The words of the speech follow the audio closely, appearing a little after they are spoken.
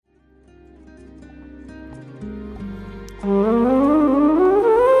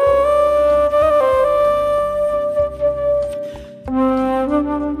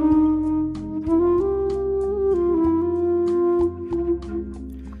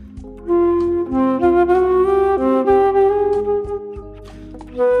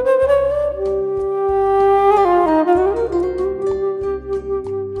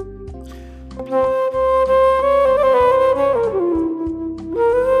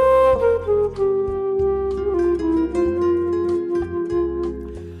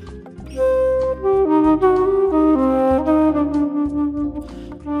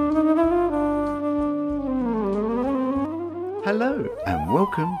Hello and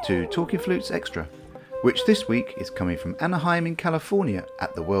welcome to Talking Flutes Extra, which this week is coming from Anaheim in California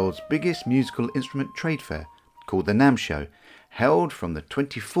at the world's biggest musical instrument trade fair called the NAMM Show, held from the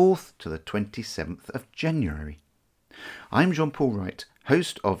 24th to the 27th of January. I'm John-Paul Wright,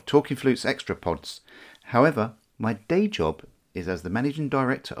 host of Talking Flutes Extra Pods. However, my day job is as the managing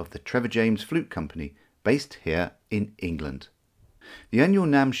director of the Trevor James Flute Company, based here in England. The annual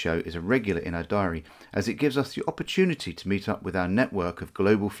NAMM Show is a regular in our diary as it gives us the opportunity to meet up with our network of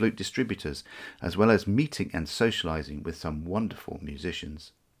global flute distributors, as well as meeting and socialising with some wonderful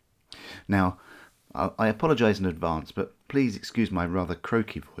musicians. Now, I apologise in advance, but please excuse my rather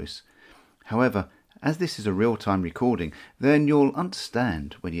croaky voice. However, as this is a real-time recording, then you'll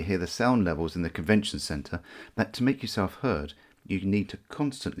understand when you hear the sound levels in the convention centre that to make yourself heard, you need to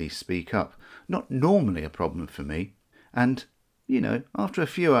constantly speak up. Not normally a problem for me, and you know, after a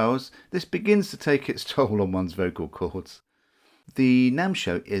few hours, this begins to take its toll on one's vocal cords. The NAMM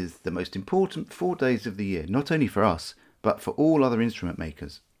Show is the most important 4 days of the year, not only for us, but for all other instrument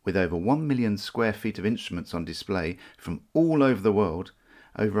makers. With over 1 million square feet of instruments on display from all over the world,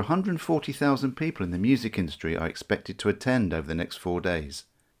 over 140,000 people in the music industry are expected to attend over the next 4 days.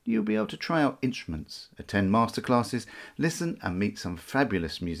 You'll be able to try out instruments, attend masterclasses, listen and meet some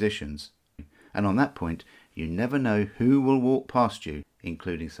fabulous musicians. And on that point, you never know who will walk past you,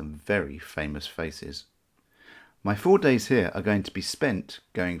 including some very famous faces. My 4 days here are going to be spent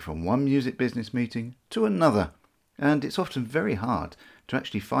going from one music business meeting to another, and it's often very hard to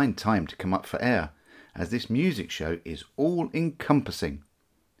actually find time to come up for air, as this music show is all-encompassing.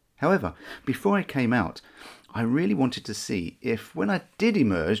 However, before I came out, I really wanted to see if, when I did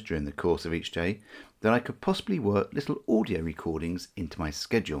emerge during the course of each day, that I could possibly work little audio recordings into my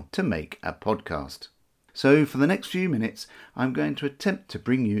schedule to make a podcast. So for the next few minutes, I'm going to attempt to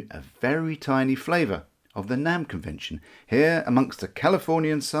bring you a very tiny flavour of the NAMM convention here amongst the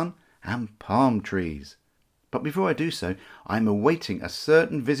Californian sun and palm trees. But before I do so, I'm awaiting a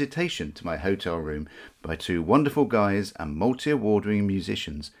certain visitation to my hotel room by two wonderful guys and multi-award-winning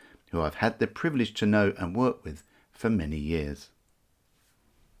musicians who I've had the privilege to know and work with for many years.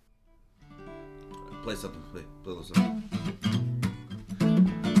 Play something. Play something.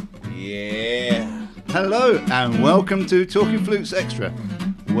 Yeah. Hello and welcome to Talking Flutes Extra,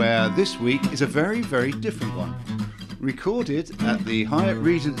 where this week is a very, very different one. Recorded at the Hyatt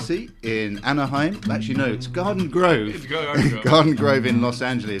Regency in Anaheim. Actually, no, it's Garden Grove. It's Garden Grove. Garden Grove in Los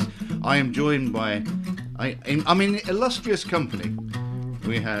Angeles. I am joined by, I'm in illustrious company.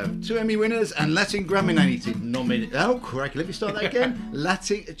 We have 2 Emmy winners and Latin Grammy nominated. Oh, crikey, let me start that again.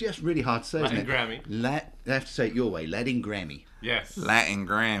 Latin, it's just really hard to say, Latin isn't it? Grammy. I have to say it your way, Latin Grammy. Yes. Latin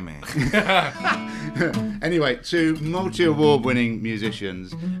Grammy. Anyway, 2 multi-award winning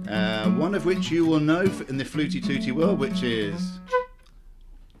musicians, one of which you will know in the fluty tooty world, which is...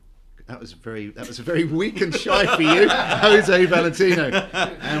 That was a very weak and shy for you, Jose Valentino.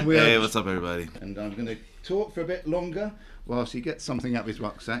 And Hey, what's up, everybody? And I'm going to talk for a bit longer whilst he gets something out of his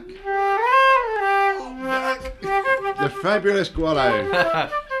rucksack. The fabulous Gualo.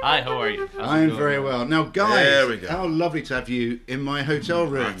 Hi, how are you? I'm very well. Now, guys, There we go. how lovely to have you in my hotel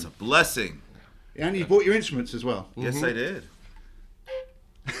room. That's a blessing. And you brought your instruments as well. Yes, I did.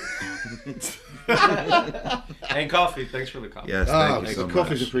 And coffee. Thanks for the coffee. Yes, thank you so much.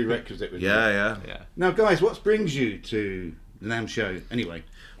 Coffee's a prerequisite with you. Yeah. Now, guys, what brings you to the NAMM Show anyway?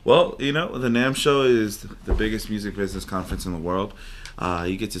 Well, you know, the NAMM Show is the biggest music business conference in the world.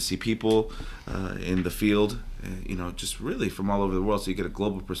 You get to see people in the field, you know, just really from all over the world. So you get a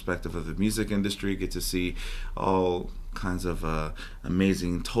global perspective of the music industry. You get to see all kinds of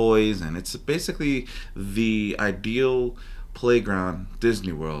amazing toys. And it's basically the ideal playground,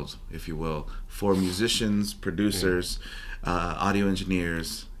 Disney World, if you will, for musicians, producers, audio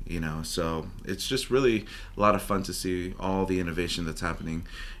engineers. You know, so it's just really a lot of fun to see all the innovation that's happening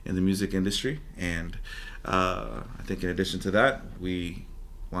in the music industry. And I think in addition to that, we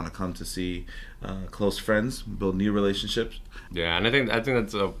want to come to see close friends, build new relationships. Yeah, and I think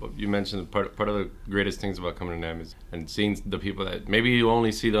that's you mentioned part of the greatest things about coming to NAMM is and seeing the people that maybe you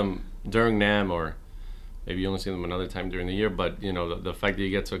only see them during NAMM or maybe you only see them another time during the year, but you know the fact that you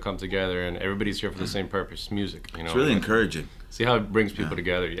get to come together and everybody's here for the same purpose, music. You know, it's really encouraging. See how it brings people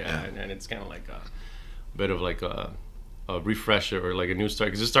together, and it's kind of like a bit of like a refresher or like a new start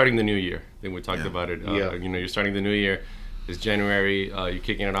because it's starting the new year. I think we talked about it. You know, you're starting the new year. It's January. You're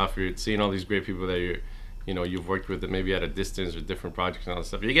kicking it off. You're seeing all these great people that you've worked with, that maybe at a distance or different projects and all that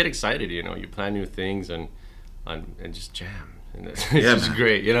stuff. You get excited. You know, you plan new things and just jam. And it's just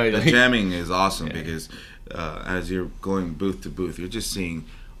great. You know, the jamming is awesome because as you're going booth to booth, you're just seeing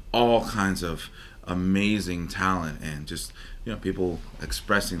all kinds of amazing talent and just people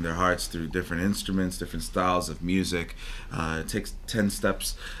expressing their hearts through different instruments, different styles of music. It takes 10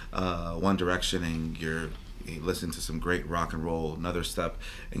 steps one direction and you listen to some great rock and roll, another step,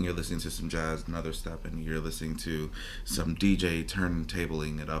 and you're listening to some jazz, another step, and you're listening to some DJ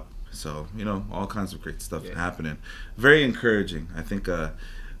turntabling it up. So, all kinds of great stuff happening. Very encouraging. I think I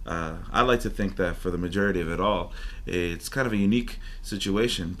like to think that for the majority of it all, it's kind of a unique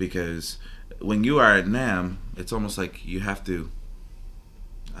situation because when you are at NAMM, it's almost like you have to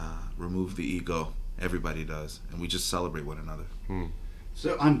remove the ego. Everybody does. And we just celebrate one another.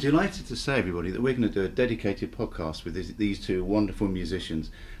 So I'm delighted to say, everybody, that we're going to do a dedicated podcast with these two wonderful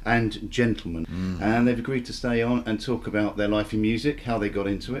musicians and gentlemen. And they've agreed to stay on and talk about their life in music, how they got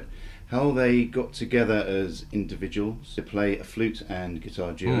into it, how they got together as individuals to play a flute and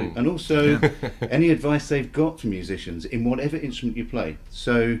guitar duo, and also any advice they've got for musicians in whatever instrument you play.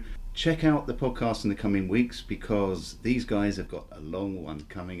 So check out the podcast in the coming weeks because these guys have got a long one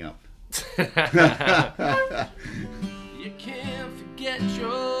coming up. You can't forget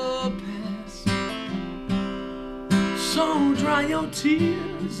your past, so dry your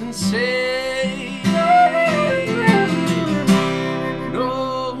tears and say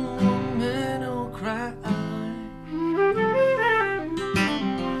no man will cry,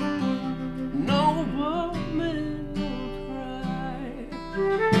 no woman will cry,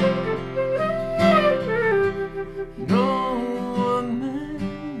 no woman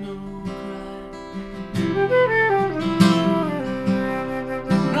will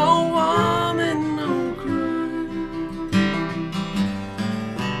cry.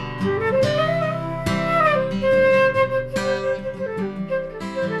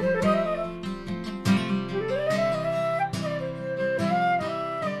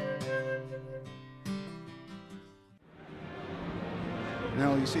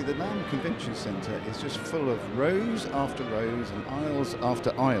 Now, you see, the NAMM Convention Centre is just full of rows after rows and aisles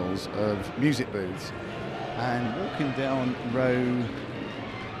after aisles of music booths. And walking down row,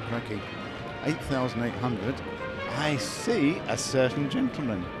 croaky, 8,800, I see a certain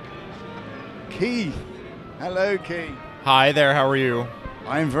gentleman. Keith. Hello, Keith. Hi there, how are you?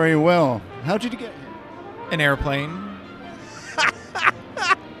 I'm very well. How did you get here? An airplane.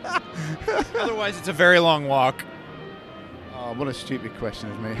 Otherwise, it's a very long walk. Oh, what a stupid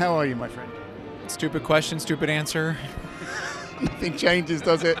question of me. How are you, my friend? Stupid question, stupid answer. Nothing changes,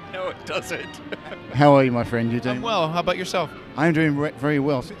 does it? No, it doesn't. How are you, my friend? You doing I'm well. How about yourself? I'm doing very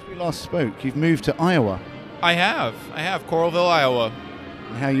well. Since we last spoke, you've moved to Iowa. I have, Coralville, Iowa.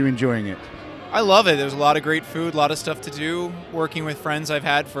 And how are you enjoying it? I love it. There's a lot of great food, a lot of stuff to do, working with friends I've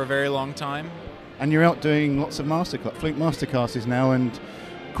had for a very long time. And you're out doing lots of flute masterclasses now and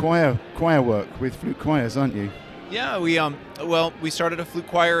choir work with flute choirs, aren't you? Yeah, we started a flute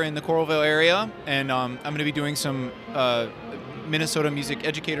choir in the Coralville area, and I'm going to be doing some Minnesota Music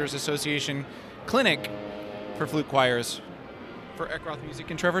Educators Association clinic for flute choirs for Eckroth Music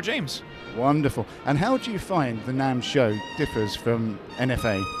and Trevor James. Wonderful. And how do you find the NAMM show differs from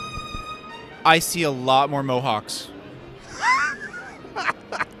NFA? I see a lot more mohawks.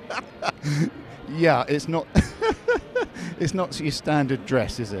 Yeah, it's not it's not your standard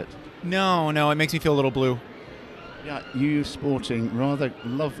dress, is it? No, it makes me feel a little blue. Yeah, you sporting rather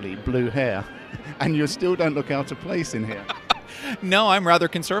lovely blue hair, and you still don't look out of place in here. No, I'm rather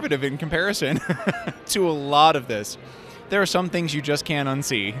conservative in comparison to a lot of this. There are some things you just can't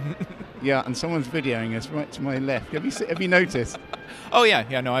unsee. Yeah, and someone's videoing us right to my left. Have you noticed? Oh,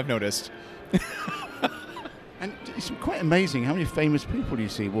 yeah, no, I've noticed. And it's quite amazing how many famous people you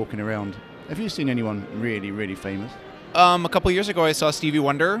see walking around. Have you seen anyone really, really famous? A couple years ago, I saw Stevie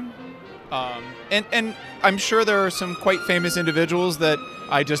Wonder. And I'm sure there are some quite famous individuals that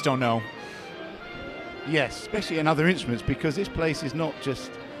I just don't know. Yes, especially in other instruments, because this place is not just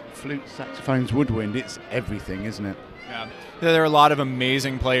flute, saxophones, woodwind, it's everything, isn't it? Yeah. There are a lot of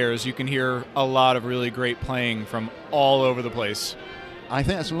amazing players. You can hear a lot of really great playing from all over the place. I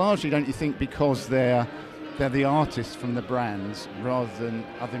think that's largely, don't you think, because they're the artists from the brands rather than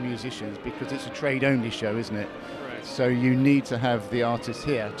other musicians, because it's a trade-only show, isn't it? Right. So you need to have the artists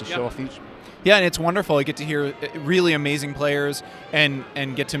here to show off each. Yeah, and it's wonderful. You get to hear really amazing players and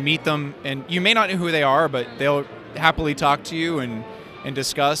get to meet them. And you may not know who they are, but they'll happily talk to you and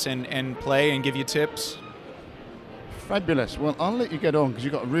discuss and play and give you tips. Fabulous. Well, I'll let you get on because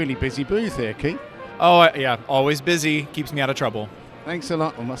you've got a really busy booth here, Keith. Oh, yeah, always busy. Keeps me out of trouble. Thanks a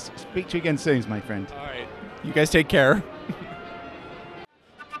lot. I must speak to you again soon, my friend. All right. You guys take care.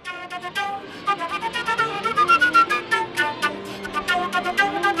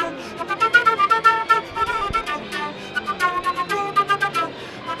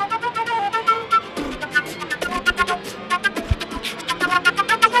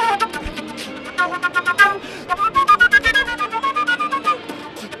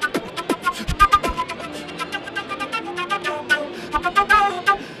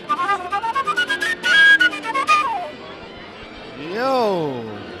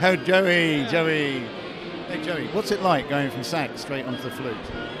 Oh, Joey. Hey, Joey, what's it like going from sax straight onto the flute?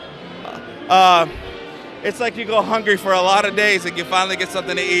 It's like you go hungry for a lot of days and you finally get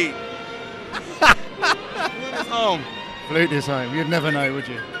something to eat. Flute is home. Flute is home. You'd never know, would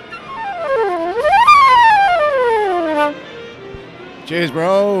you? Cheers,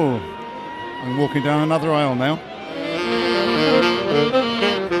 bro. I'm walking down another aisle now.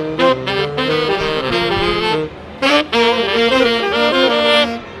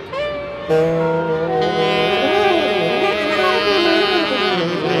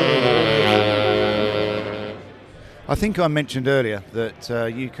 I think I mentioned earlier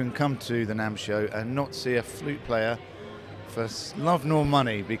that you can come to the NAMM show and not see a flute player for love nor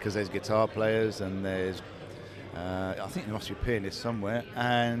money, because there's guitar players and there's I think there must be pianists somewhere,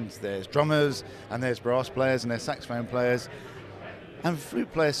 and there's drummers and there's brass players and there's saxophone players, and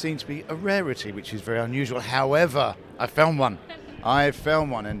flute players seem to be a rarity, which is very unusual. However, I found one,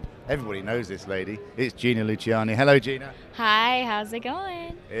 and everybody knows this lady. It's Gina Luciani. Hello, Gina. Hi, how's it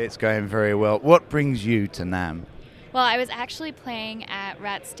going? It's going very well. What brings you to NAMM? Well, I was actually playing at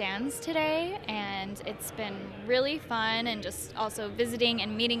Rat Stands today, and it's been really fun, and just also visiting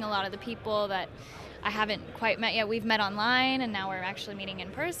and meeting a lot of the people that I haven't quite met yet. We've met online, and now we're actually meeting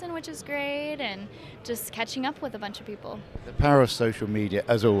in person, which is great, and just catching up with a bunch of people. The power of social media,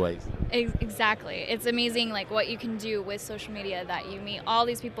 as always. Exactly. It's amazing, like, what you can do with social media, that you meet all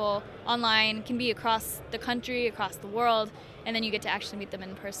these people online, can be across the country, across the world, and then you get to actually meet them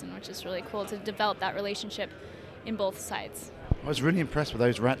in person, which is really cool to develop that relationship in both sides. I was really impressed with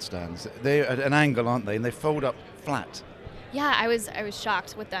those Rat Stands. They're at an angle, aren't they? And they fold up flat. Yeah, I was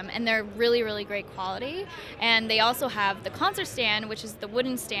shocked with them, and they're really, really great quality. And they also have the concert stand, which is the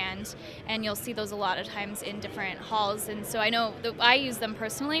wooden stand, and you'll see those a lot of times in different halls. And so I know that I use them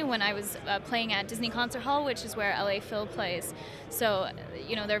personally when I was playing at Disney Concert Hall, which is where LA Phil plays. So,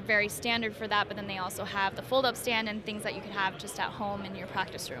 you know, they're very standard for that, but then they also have the fold-up stand and things that you could have just at home in your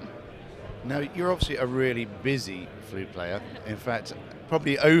practice room. Now, you're obviously a really busy flute player. In fact,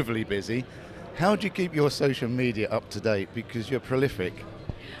 probably overly busy. How do you keep your social media up to date? Because you're prolific.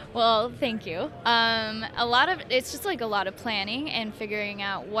 Well, thank you. It's just like a lot of planning and figuring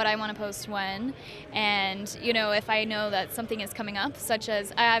out what I want to post when. And, you know, if I know that something is coming up, such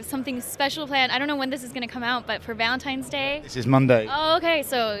as I have something special planned. I don't know when this is going to come out, but for Valentine's Day. This is Monday. Oh, okay.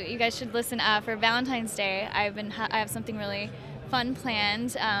 So you guys should listen. For Valentine's Day, I have something really fun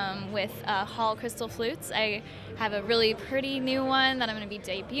planned with Hall Crystal Flutes. I have a really pretty new one that I'm going to be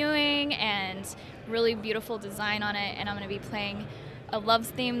debuting, and really beautiful design on it, and I'm going to be playing a loves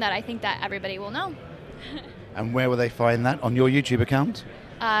theme that I think that everybody will know. And where will they find that? On your YouTube account?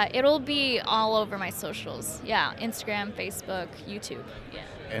 It'll be all over my socials. Yeah, Instagram, Facebook, YouTube. Yeah.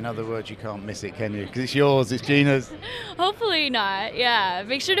 In other words, you can't miss it, can you? Because it's yours, it's Gina's. Hopefully not, yeah.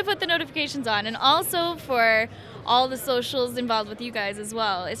 Make sure to put the notifications on. And also for all the socials involved with you guys as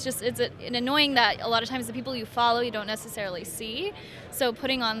well. It's an annoying that a lot of times the people you follow you don't necessarily see. So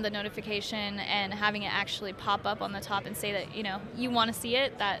putting on the notification and having it actually pop up on the top and say that, you know, you want to see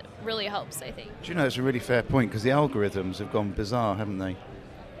it, that really helps, I think. Do you know, it's a really fair point, because the algorithms have gone bizarre, haven't they?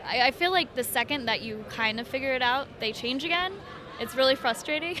 I feel like the second that you kind of figure it out, they change again. It's really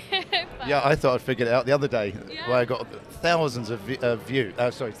frustrating. Yeah, I thought I'd figured it out the other day, where I got thousands of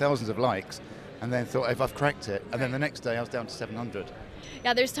thousands of likes, and then thought, if I've cracked it, and then the next day I was down to 700.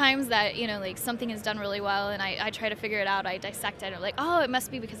 Yeah, there's times that, like something is done really well and I try to figure it out. I dissect it. I'm like, oh, it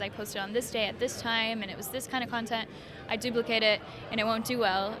must be because I posted on this day at this time and it was this kind of content. I duplicate it and it won't do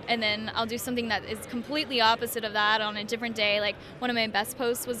well. And then I'll do something that is completely opposite of that on a different day. Like one of my best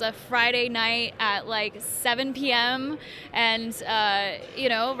posts was a Friday night at like 7 p.m. and,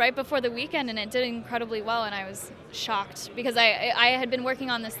 right before the weekend, and it did incredibly well. And I was shocked because I had been working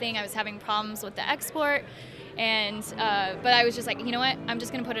on this thing. I was having problems with the export. And but I was just like, you know what, I'm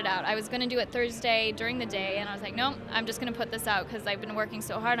just going to put it out. I was going to do it Thursday during the day, and I was like, no, I'm just going to put this out because I've been working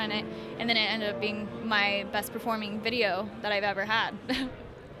so hard on it. And then it ended up being my best performing video that I've ever had.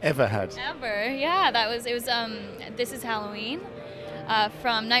 Ever had? Ever, yeah. It was This Is Halloween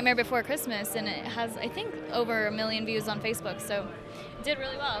from Nightmare Before Christmas, and it has, I think, over 1 million views on Facebook, so it did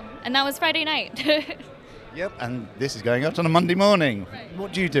really well. And that was Friday night. Yep, and this is going out on a Monday morning. Right.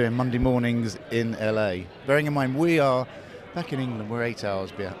 What do you do in Monday mornings in LA? Bearing in mind, we are back in England, we're 8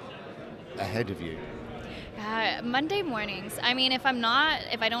 hours ahead of you. Monday mornings. I mean, if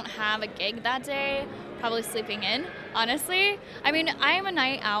I don't have a gig that day, probably sleeping in, honestly. I mean, I am a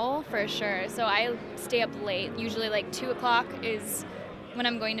night owl for sure, so I stay up late. Usually like 2 o'clock is when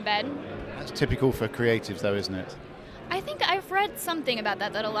I'm going to bed. That's typical for creatives though, isn't it? I think I've read something about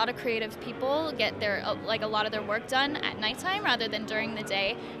that a lot of creative people get a lot of their work done at nighttime rather than during the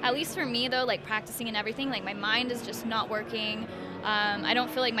day. At least for me though, like practicing and everything, like my mind is just not working. I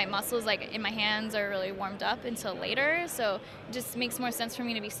don't feel like my muscles like in my hands are really warmed up until later, so it just makes more sense for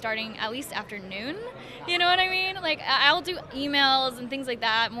me to be starting at least afternoon. You know what I mean? Like I'll do emails and things like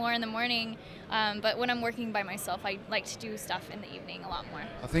that more in the morning, but when I'm working by myself, I like to do stuff in the evening a lot more.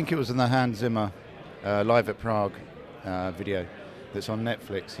 I think it was in the Hans Zimmer Live at Prague video that's on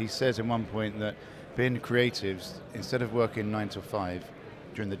Netflix. He says in one point that being creatives, instead of working 9 to 5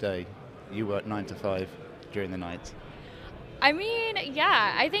 during the day, you work 9 to 5 during the night. I mean,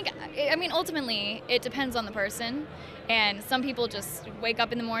 yeah, I mean, ultimately, it depends on the person. And some people just wake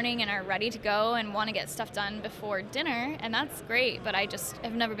up in the morning and are ready to go and want to get stuff done before dinner, and that's great, but I just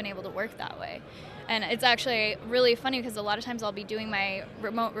have never been able to work that way. And it's actually really funny because a lot of times I'll be doing my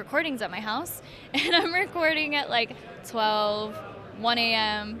remote recordings at my house, and I'm recording at like 12, 1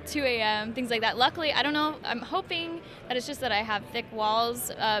 a.m., 2 a.m., things like that. Luckily, I don't know, I'm hoping that it's just that I have thick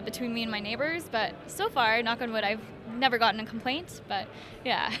walls between me and my neighbors, but so far, knock on wood, I've never gotten a complaint, but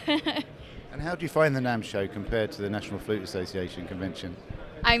yeah. And how do you find the NAMM show compared to the National Flute Association convention?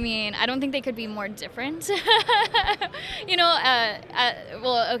 I mean, I don't think they could be more different.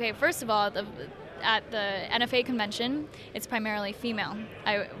 First of all, at the NFA convention, it's primarily female.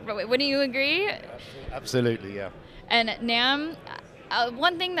 Wouldn't you agree? Absolutely, yeah. And NAMM,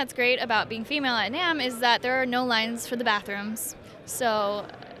 one thing that's great about being female at NAMM is that there are no lines for the bathrooms. So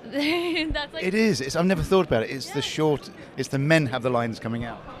that's like... It is. I've never thought about it. It's it's the men have the lines coming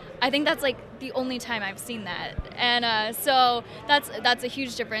out. I think that's like the only time I've seen that, and so that's a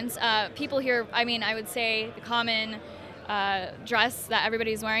huge difference. People here, I mean, I would say the common dress that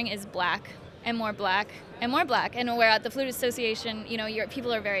everybody's wearing is black and more black and more black, and where at the Flute Association, your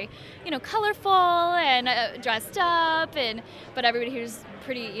people are very, colorful and dressed up, but everybody here's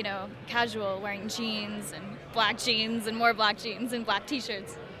pretty, casual, wearing jeans and more black jeans and black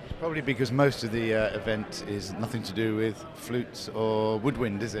t-shirts. Probably because most of the event is nothing to do with flutes or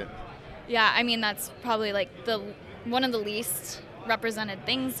woodwind, is it? Yeah, I mean, that's probably like one of the least represented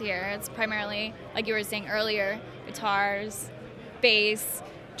things here. It's primarily, like you were saying earlier, guitars, bass,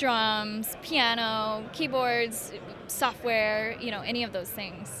 drums, piano, keyboards, software, any of those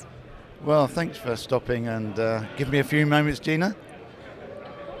things. Well, thanks for stopping and giving me a few moments, Gina.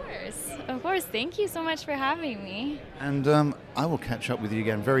 Of course, thank you so much for having me. And I will catch up with you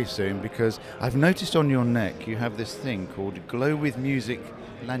again very soon, because I've noticed on your neck you have this thing called Glow with Music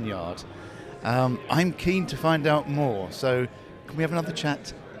lanyard. I'm keen to find out more, so can we have another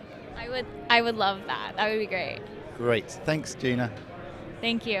chat? I would love that. That would be great. Great. Thanks, Gina.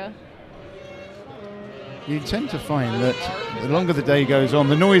 Thank you. You tend to find that the longer the day goes on,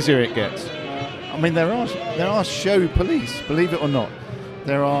 the noisier it gets. I mean, there are show police, believe it or not.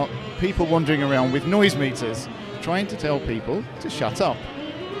 There are people wandering around with noise meters trying to tell people to shut up.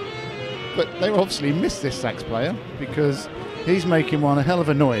 But they obviously missed this sax player because he's making one a hell of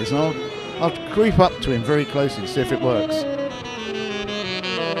a noise, and I'll creep up to him very closely to see if it works.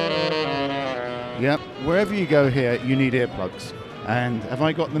 Yep, wherever you go here, you need earplugs. And have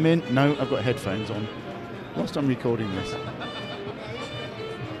I got them in? No, I've got headphones on whilst I'm recording this.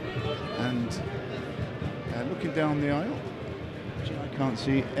 And looking down the aisle, I can't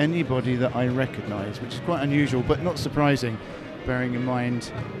see anybody that I recognise, which is quite unusual, but not surprising, bearing in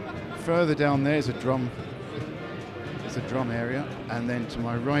mind further down there's a drum That's the drum area, and then to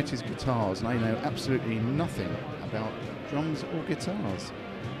my right is guitars, and I know absolutely nothing about drums or guitars.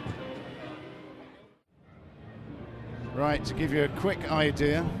 Right, to give you a quick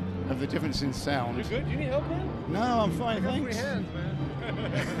idea of the difference in sound. You good? You need help, man? No, I'm fine, thanks. Free hands,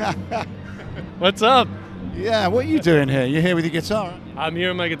 man. What's up? Yeah, what are you doing here? You're here with your guitar? I'm here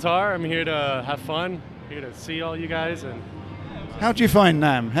with my guitar. I'm here to have fun. Here to see all you guys. And how do you find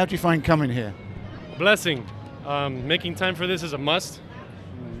NAMM? How do you find coming here? blessing. Making time for this is a must.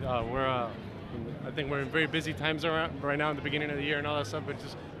 I think we're in very busy times right now in the beginning of the year and all that stuff, but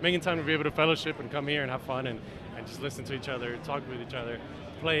just making time to be able to fellowship and come here and have fun and just listen to each other, talk with each other,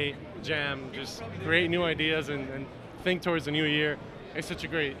 play, jam, just create new ideas and think towards the new year. It's such a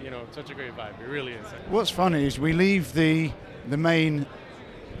great vibe. It really is. What's funny is we leave the main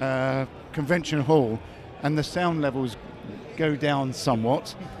convention hall and the sound levels go down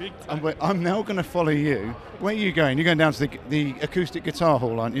somewhat. I'm now going to follow you. Where are you going? You're going down to the acoustic guitar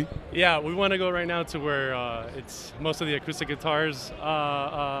hall, aren't you? Yeah, we want to go right now to where it's most of the acoustic guitars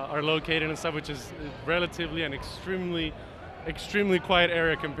are located and stuff, which is relatively an extremely quiet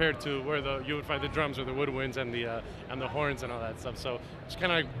area compared to where you would find the drums or the woodwinds and the horns and all that stuff. So just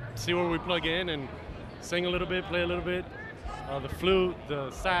kind of see where we plug in and sing a little bit, play a little bit, the flute, the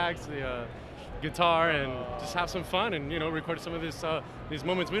sax, the guitar, and just have some fun and record some of these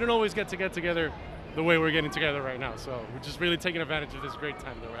moments. We don't always get together the way we're getting together right now, so we're just really taking advantage of this great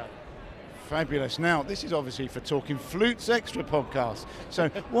time that we're having. Fabulous. Now, this is obviously for Talking Flutes Extra podcast. So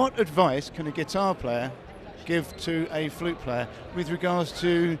what advice can a guitar player give to a flute player with regards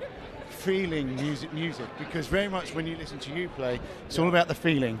to feeling music? Because very much when you listen to you play, it's all about the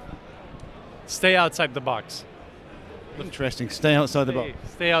feeling. Stay outside the box. Interesting. Stay outside the box.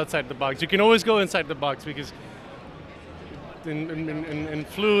 Stay outside the box. You can always go inside the box because in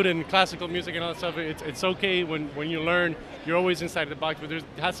flute and classical music and all that stuff, it's okay when you learn, you're always inside the box, but there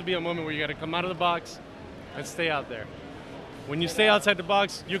has to be a moment where you got to come out of the box and stay out there. When you stay outside the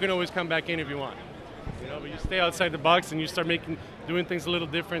box, you can always come back in if you want. But you stay outside the box and you start doing things a little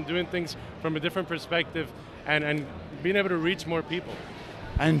different, doing things from a different perspective, and being able to reach more people.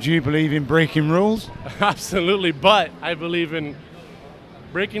 And do you believe in breaking rules? Absolutely, but I believe in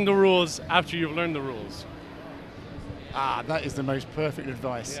breaking the rules after you've learned the rules. That is the most perfect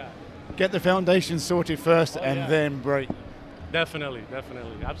advice. Yeah. Get the foundation sorted first and then break. Definitely,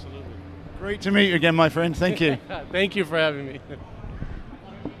 absolutely. Great to meet you again, my friend. Thank you. Thank you for having me.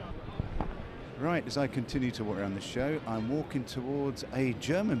 Right, as I continue to walk around the show, I'm walking towards a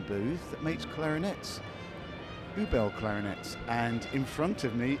German booth that makes clarinets, Ubel clarinets, and in front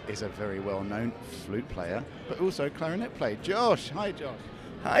of me is a very well-known flute player, but also clarinet player, Josh. Hi, Josh.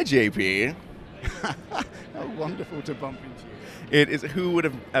 Hi, JP. How wonderful to bump into you. It is. Who would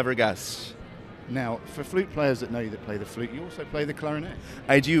have ever guessed? Now, for flute players that know you that play the flute, you also play the clarinet.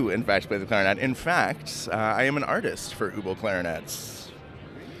 I do, in fact, play the clarinet. In fact, I am an artist for Ubel clarinets.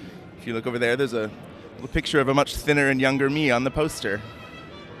 If you look over there, there's a little picture of a much thinner and younger me on the poster.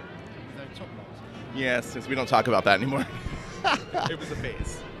 Yes, since we don't talk about that anymore. It was a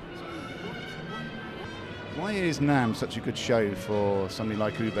phase. Why is NAMM such a good show for somebody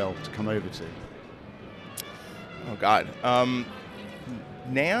like Ubel to come over to? Oh, God.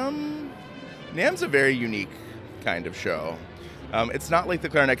 NAMM's a very unique kind of show. It's not like the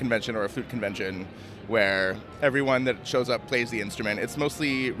clarinet convention or a flute convention where everyone that shows up plays the instrument. It's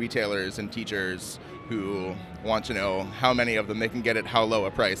mostly retailers and teachers who want to know how many of them they can get at how low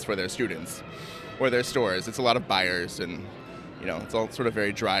a price for their students or their stores. It's a lot of buyers and, it's all sort of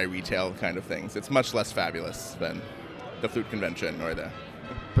very dry retail kind of things. It's much less fabulous than the flute convention or the...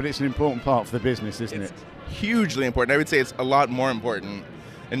 But it's an important part for the business, isn't it? Hugely important. I would say it's a lot more important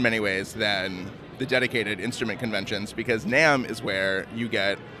in many ways than the dedicated instrument conventions, because NAMM is where you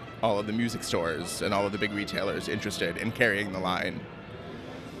get all of the music stores and all of the big retailers interested in carrying the line.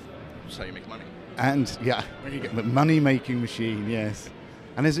 That's how you make money. And, when you get the money-making machine, yes.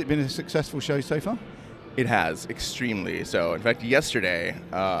 And has it been a successful show so far? It has, extremely so. In fact, yesterday,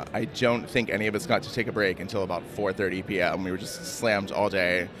 I don't think any of us got to take a break until about 4:30 p.m. We were just slammed all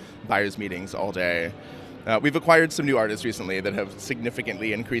day, buyers meetings all day. We've acquired some new artists recently that have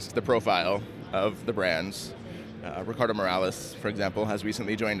significantly increased the profile of the brands. Ricardo Morales, for example, has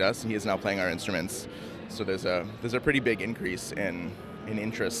recently joined us, and he is now playing our instruments. So there's a pretty big increase in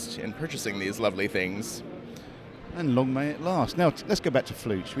interest in purchasing these lovely things. And long may it last. Now, let's go back to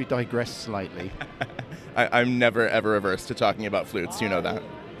flutes. We digress slightly. I'm never, ever averse to talking about flutes. You know that.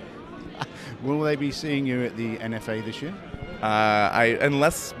 Will they be seeing you at the NFA this year?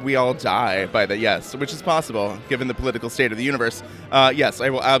 Unless we all die by the yes, which is possible, given the political state of the universe. Yes, I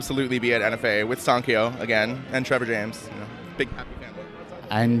will absolutely be at NFA with Sankyo again and Trevor James. Big happy family.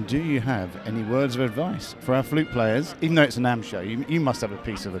 And do you have any words of advice for our flute players? Even though it's an NAMM show, you must have a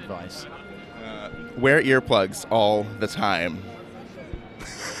piece of advice. Wear earplugs all the time.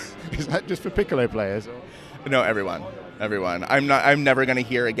 Is that just for piccolo players? No, everyone. I'm never going to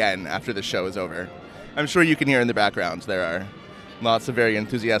hear again after the show is over. I'm sure you can hear in the background there are lots of very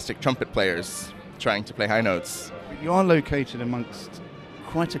enthusiastic trumpet players trying to play high notes. You are located amongst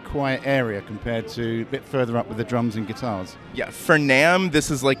quite a quiet area compared to a bit further up with the drums and guitars. Yeah, for NAMM, this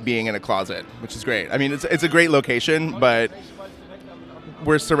is like being in a closet, which is great. I mean, it's a great location, but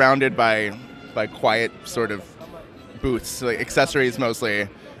we're surrounded by quiet sort of booths, like accessories mostly.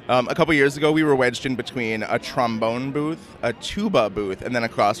 A couple years ago, we were wedged in between a trombone booth, a tuba booth, and then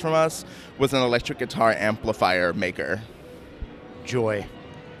across from us was an electric guitar amplifier maker. Joy.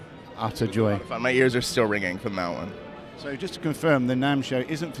 Utter joy. My ears are still ringing from that one. So just to confirm, the NAMM show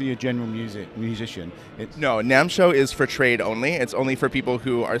isn't for your general musician. No, NAMM show is for trade only. It's only for people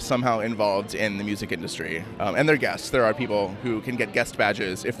who are somehow involved in the music industry. And they're guests. There are people who can get guest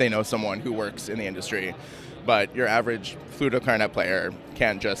badges if they know someone who works in the industry. But your average flute or clarinet player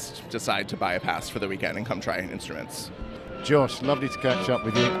can't just decide to buy a pass for the weekend and come try instruments. Josh, lovely to catch up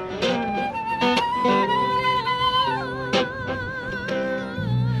with you.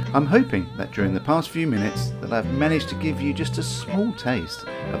 I'm hoping that during the past few minutes that I've managed to give you just a small taste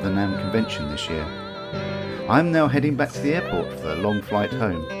of the NAMM convention this year. I'm now heading back to the airport for the long flight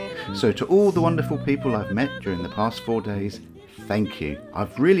home. So to all the wonderful people I've met during the past 4 days, thank you.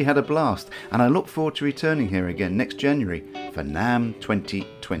 I've really had a blast, and I look forward to returning here again next January for NAMM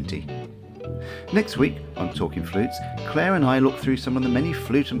 2020. Next week on Talking Flutes, Claire and I look through some of the many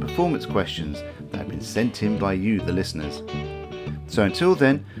flute and performance questions that have been sent in by you, the listeners. So until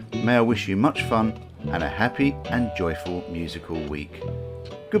then, may I wish you much fun and a happy and joyful musical week.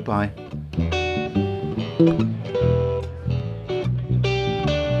 Goodbye.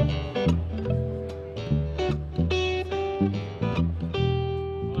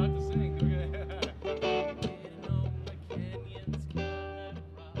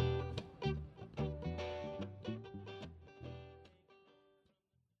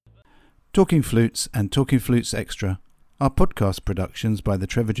 Talking Flutes and Talking Flutes Extra are podcast productions by the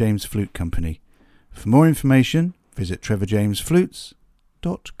Trevor James Flute Company. For more information, visit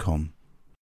trevorjamesflutes.com.